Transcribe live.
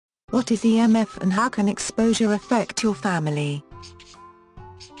What is EMF and how can exposure affect your family?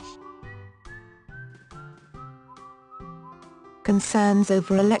 Concerns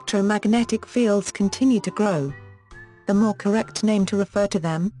over electromagnetic fields continue to grow. The more correct name to refer to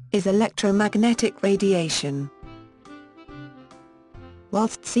them is electromagnetic radiation.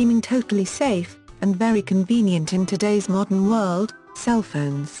 Whilst seeming totally safe and very convenient in today's modern world, cell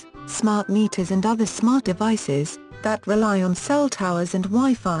phones, smart meters and other smart devices that rely on cell towers and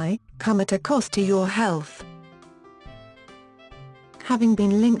Wi-Fi come at a cost to your health. Having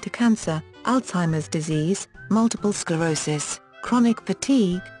been linked to cancer, Alzheimer's disease, multiple sclerosis, chronic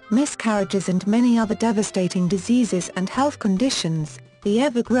fatigue, miscarriages and many other devastating diseases and health conditions, the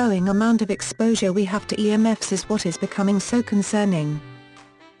ever-growing amount of exposure we have to EMFs is what is becoming so concerning.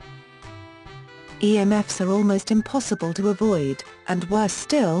 EMFs are almost impossible to avoid, and worse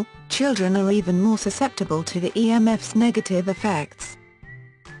still, children are even more susceptible to the EMF's negative effects.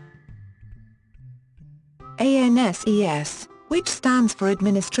 ANSES, which stands for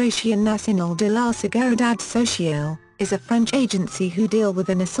Administracion Nacional de la Seguridad Social, is a French agency who deal with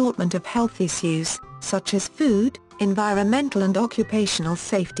an assortment of health issues, such as food, environmental and occupational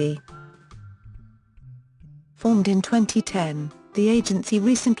safety. Formed in 2010, the agency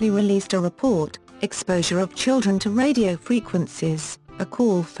recently released a report, Exposure of Children to Radio Frequencies, a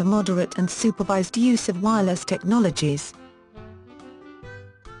call for moderate and supervised use of wireless technologies.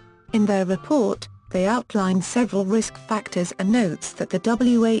 In their report, they outline several risk factors and notes that the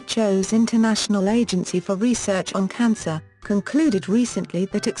WHO's International Agency for Research on Cancer concluded recently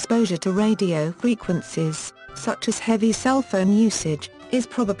that exposure to radio frequencies, such as heavy cell phone usage, is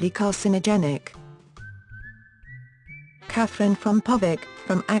probably carcinogenic. Catherine Frompovic,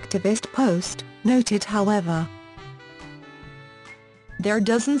 from Activist Post, noted however, there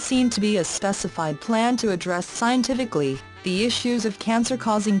doesn't seem to be a specified plan to address scientifically the issues of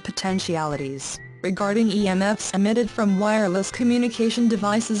cancer-causing potentialities regarding EMFs emitted from wireless communication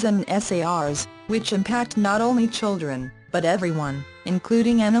devices and SARs, which impact not only children, but everyone,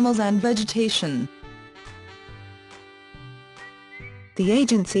 including animals and vegetation. The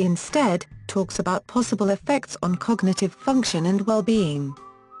agency instead talks about possible effects on cognitive function and well-being.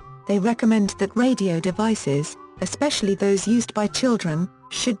 They recommend that radio devices, especially those used by children,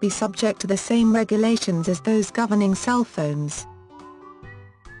 should be subject to the same regulations as those governing cell phones.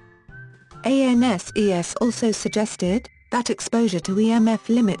 ANSES also suggested that exposure to EMF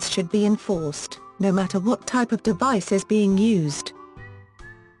limits should be enforced, no matter what type of device is being used.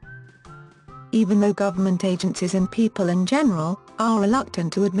 Even though government agencies and people in general are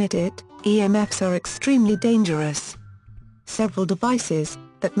reluctant to admit it, EMFs are extremely dangerous. Several devices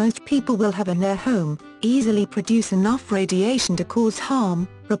that most people will have in their home easily produce enough radiation to cause harm,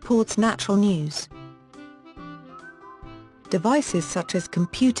 reports Natural News. Devices such as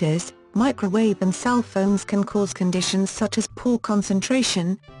computers, microwave and cell phones can cause conditions such as poor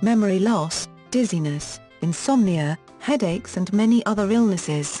concentration, memory loss, dizziness, insomnia, headaches and many other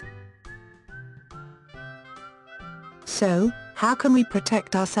illnesses. So, how can we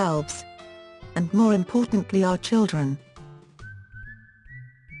protect ourselves? And more importantly our children?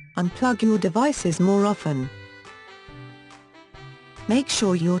 Unplug your devices more often. Make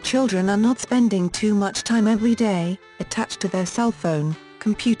sure your children are not spending too much time every day attached to their cell phone,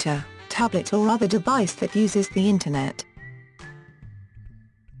 computer, tablet or other device that uses the internet.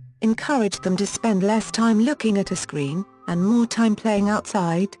 Encourage them to spend less time looking at a screen, and more time playing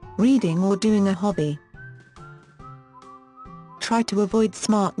outside, reading or doing a hobby. Try to avoid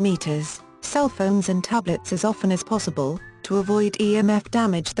smart meters, cell phones and tablets as often as possible, to avoid EMF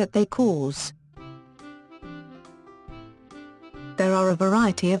damage that they cause. There are a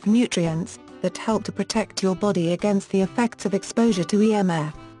variety of nutrients that help to protect your body against the effects of exposure to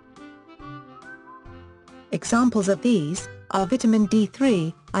EMF. Examples of these are vitamin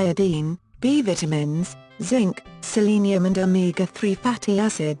D3, iodine, B vitamins, zinc, selenium and omega-3 fatty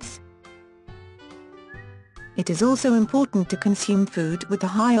acids. It is also important to consume food with a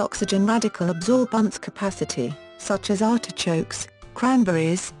high oxygen radical absorbance capacity, such as artichokes,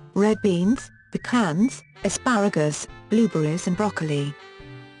 cranberries, red beans, pecans, asparagus, blueberries and broccoli.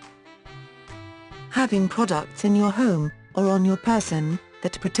 Having products in your home, or on your person,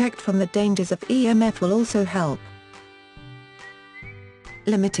 that protect from the dangers of EMF will also help.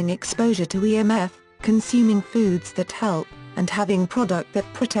 Limiting exposure to EMF, consuming foods that help, and having products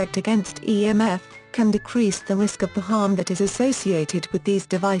that protect against EMF, can decrease the risk of the harm that is associated with these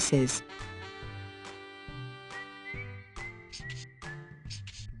devices.